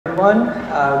everyone.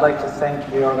 I would like to thank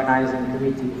the organizing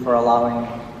committee for allowing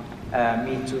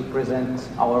me to present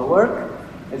our work.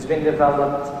 It's been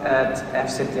developed at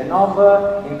FCT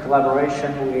Nova in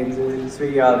collaboration with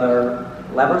 3 other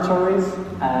laboratories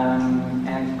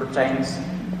and pertains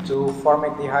to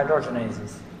formate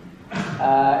dehydrogenases.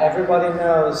 Everybody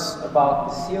knows about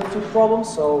the CO2 problem,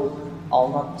 so I'll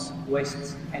not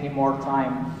waste any more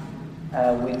time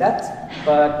with that.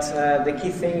 But the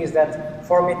key thing is that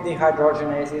formate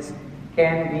dehydrogenases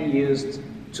can be used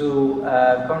to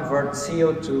convert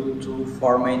CO2 to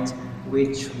formate,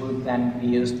 which would then be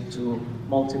used to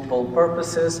multiple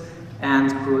purposes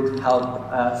and could help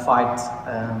fight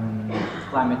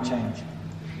climate change.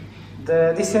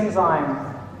 This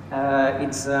enzyme,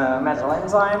 it's a metal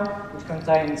enzyme. It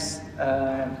contains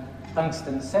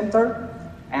tungsten center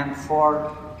and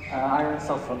 4 iron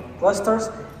sulfur clusters,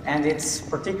 and it's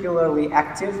particularly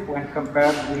active when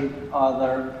compared with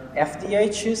other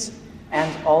FDHs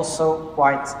and also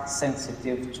quite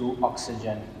sensitive to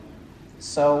oxygen.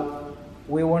 So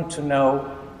we want to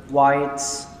know why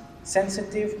it's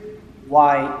sensitive,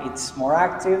 why it's more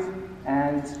active,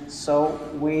 and so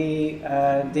we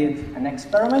did an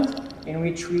experiment in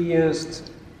which we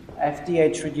used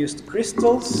FDH-reduced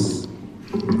crystals,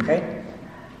 okay,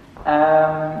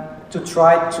 to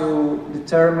try to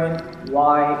determine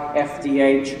why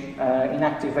FDH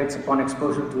inactivates upon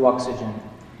exposure to oxygen.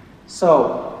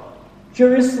 So,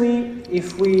 curiously,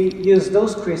 if we use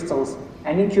those crystals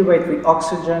and incubate with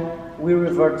oxygen, we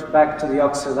revert back to the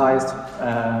oxidized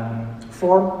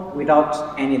form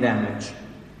without any damage.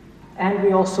 And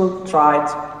we also tried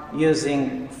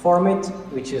using formate,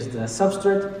 which is the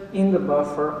substrate, in the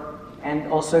buffer and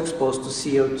also exposed to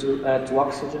CO2, to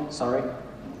oxygen, sorry,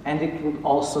 and it would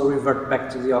also revert back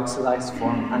to the oxidized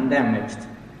form undamaged.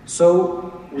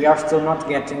 So we are still not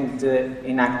getting the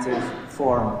inactive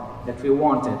form that we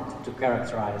wanted to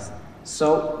characterize.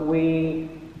 So we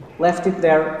left it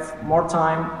there more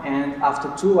time, and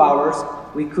after 2 hours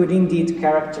we could indeed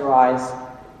characterize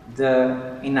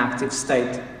the inactive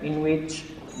state in which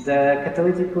the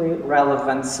catalytically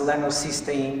relevant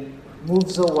selenocysteine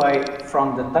moves away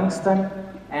from the tungsten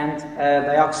and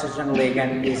the oxygen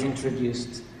ligand is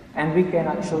introduced. And we can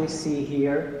actually see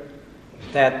here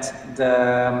that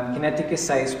the kinetic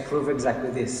assays prove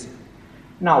exactly this.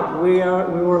 Now, we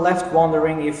were left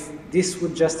wondering if this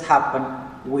would just happen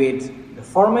with the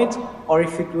formate or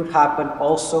if it would happen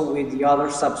also with the other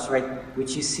substrate,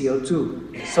 which is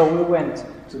CO2. So we went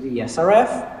to the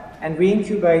SRF and we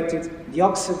incubated the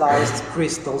oxidized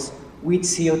crystals with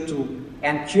CO2,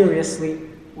 and curiously,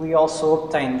 we also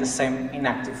obtained the same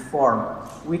inactive form,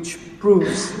 which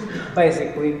proves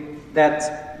basically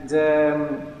that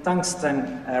the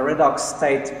tungsten redox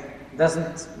state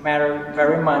doesn't matter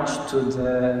very much to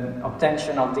the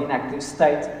obtention of the inactive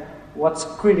state. What's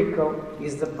critical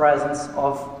is the presence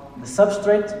of the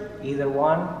substrate, either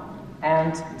one,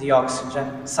 and the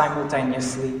oxygen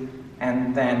simultaneously,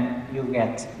 and then you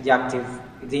get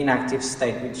the inactive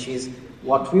state, which is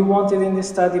what we wanted in this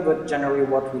study, but generally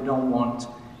what we don't want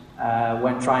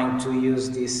when trying to use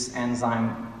this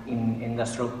enzyme in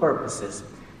industrial purposes.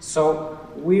 So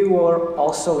we were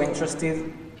also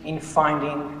interested in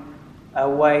finding a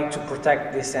way to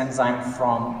protect this enzyme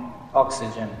from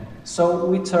oxygen. So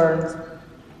we turned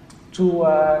to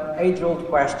an age-old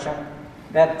question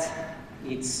that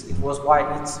it's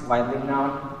widely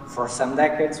known for some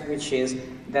decades, which is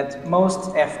that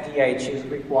most FDHs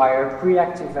require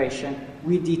pre-activation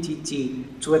with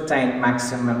DTT to attain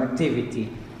maximum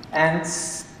activity. And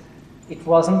it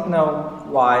wasn't known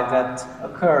why that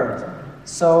occurred.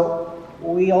 So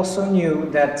we also knew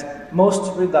that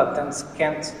most reductants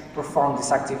can't perform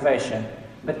this activation,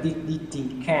 but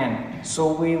DTT can.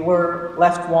 So we were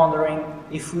left wondering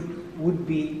if it would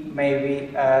be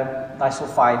maybe a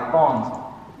disulfide bond.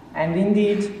 And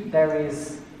indeed, there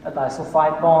is a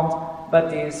disulfide bond,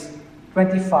 but is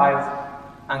 25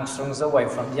 angstroms away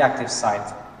from the active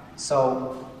site.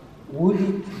 So would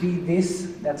it be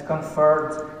this that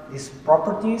conferred these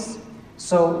properties?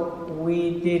 So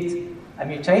we did a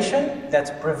mutation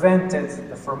that prevented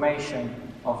the formation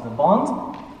of the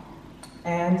bond,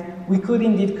 and we could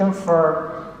indeed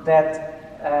confirm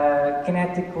that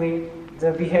kinetically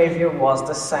the behavior was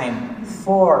the same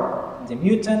for the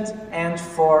mutant and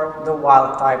for the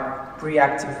wild type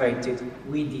pre-activated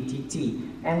with DTT.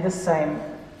 And the same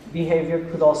behavior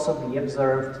could also be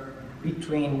observed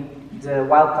between the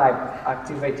wild type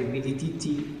activated with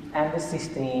DTT and the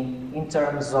cysteine in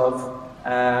terms of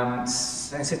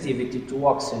sensitivity to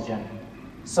oxygen.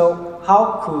 So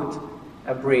how could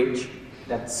a bridge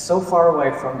that's so far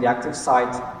away from the active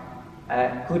site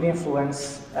could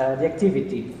influence the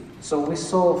activity? So we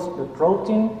solved the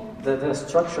protein, the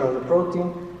structure of the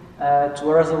protein, to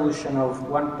a resolution of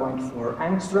 1.4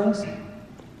 angstroms,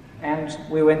 and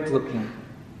we went looking.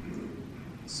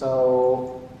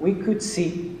 So we could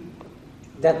see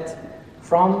that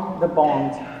from the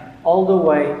bond all the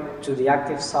way to the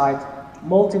active site,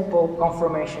 multiple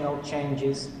conformational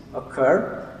changes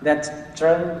occur that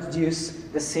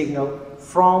transduce the signal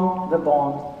from the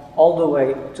bond all the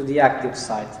way to the active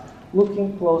site.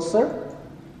 Looking closer,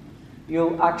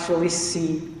 you'll actually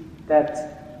see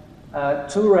that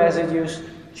two residues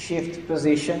shift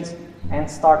positions and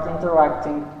start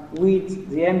interacting with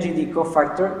the MGD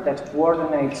cofactor that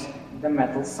coordinates the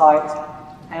metal site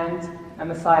and a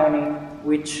methionine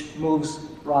which moves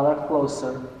rather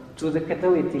closer to the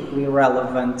catalytically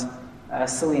relevant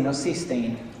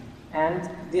selenocysteine. And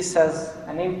this has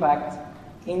an impact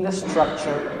in the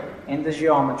structure and the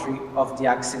geometry of the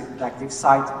active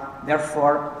site,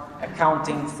 therefore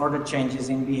accounting for the changes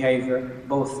in behavior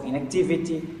both in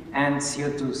activity and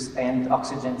CO2 and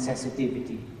oxygen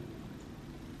sensitivity.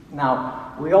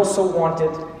 Now, we also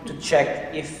wanted to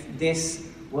check if this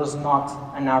was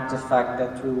not an artifact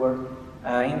that we were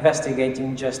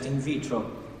investigating just in vitro.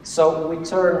 So we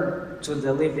turned to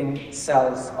the living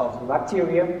cells of the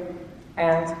bacteria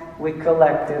and we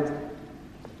collected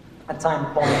a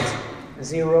time point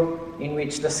 0 in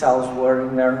which the cells were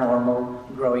in their normal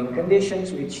growing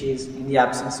conditions, which is in the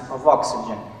absence of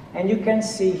oxygen. And you can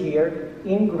see here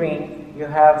in green you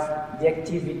have the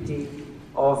activity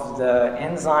of the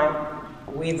enzyme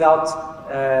without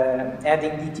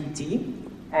adding DTT,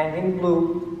 and in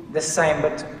blue the same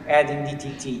but adding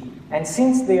DTT. And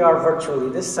since they are virtually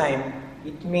the same,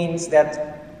 it means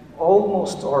that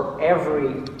almost or every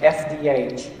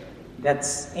FDH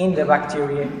that's in the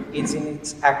bacteria is in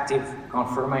its active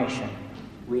conformation,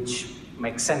 which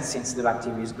makes sense since the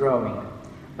bacteria is growing.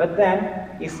 But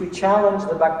then, if we challenge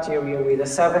the bacteria with a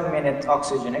 7-minute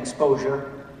oxygen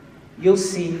exposure, you'll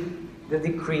see the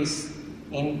decrease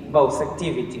in both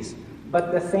activities.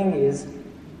 But the thing is,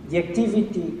 the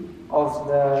activity of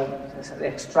the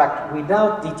extract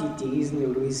without DTT is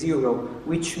nearly 0,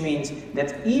 which means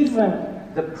that even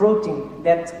the protein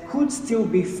that could still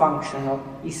be functional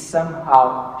is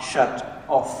somehow shut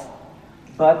off.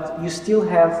 But you still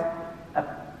have a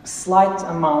slight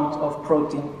amount of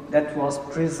protein that was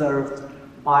preserved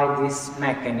by this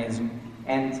mechanism.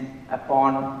 And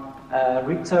upon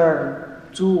return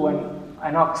to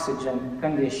an oxygen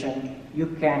condition, you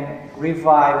can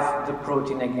revive the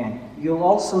protein again. You'll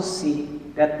also see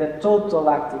that the total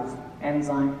active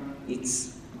enzyme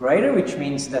is greater, which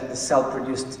means that the cell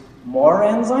produced more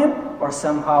enzyme or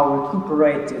somehow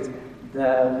recuperated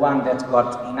the one that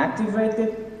got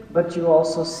inactivated, but you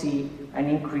also see an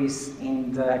increase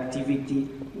in the activity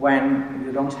when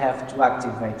you don't have to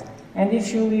activate. And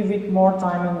if you leave it more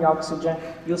time in the oxygen,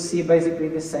 you'll see basically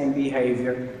the same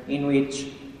behavior in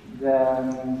which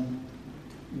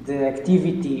the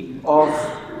activity of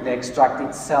the extract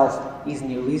itself is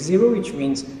nearly 0, which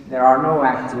means there are no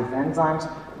active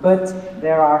enzymes, but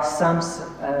there are some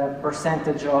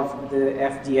percentage of the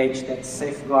FDH that's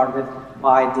safeguarded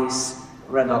by this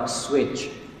redox switch.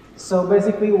 So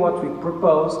basically what we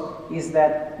propose is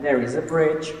that there is a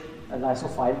bridge, a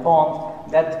disulfide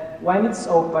bond, that when it's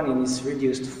open in its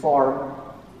reduced form,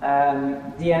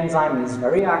 the enzyme is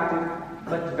very active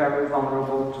but very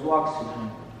vulnerable to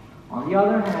oxygen. On the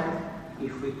other hand,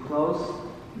 if we close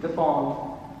the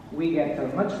bond, we get a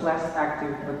much less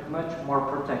active but much more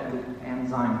protected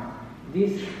enzyme.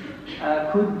 This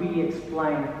could be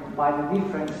explained by the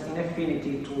difference in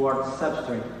affinity towards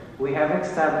substrate. We have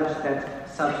established that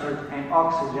substrate and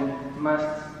oxygen must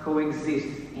coexist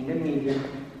in the medium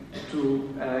to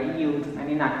yield an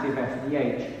inactive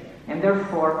FDH. And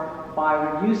therefore, by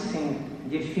reducing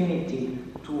the affinity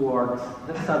towards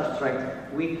the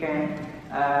substrate, we can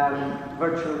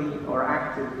virtually or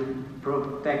actively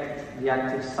protect the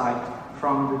active site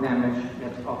from the damage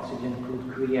that oxygen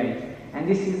could create. And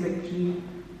this is a key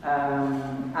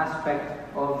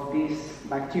aspect of this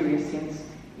bacteria, since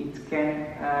it can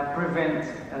prevent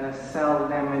cell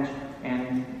damage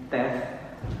and death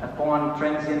upon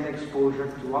transient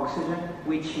exposure to oxygen,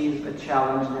 which is a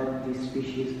challenge that this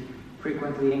species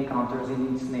frequently encounters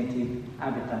in its native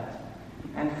habitat.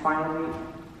 And finally,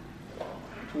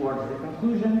 towards the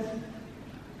conclusions,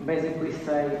 basically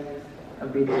say a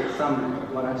bit of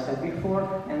some what I've said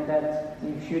before, and that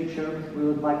in future we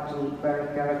would like to better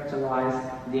characterize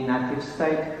the inactive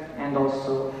state and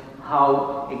also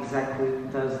how exactly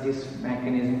does this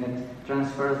mechanism that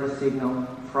transfers the signal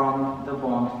from the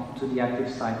bond to the active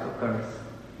site occurs.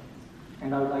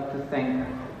 And I would like to thank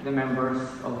the members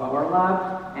of our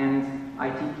lab, and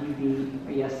ITTV,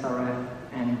 ESRF,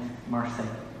 and Marseille.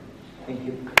 Thank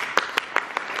you.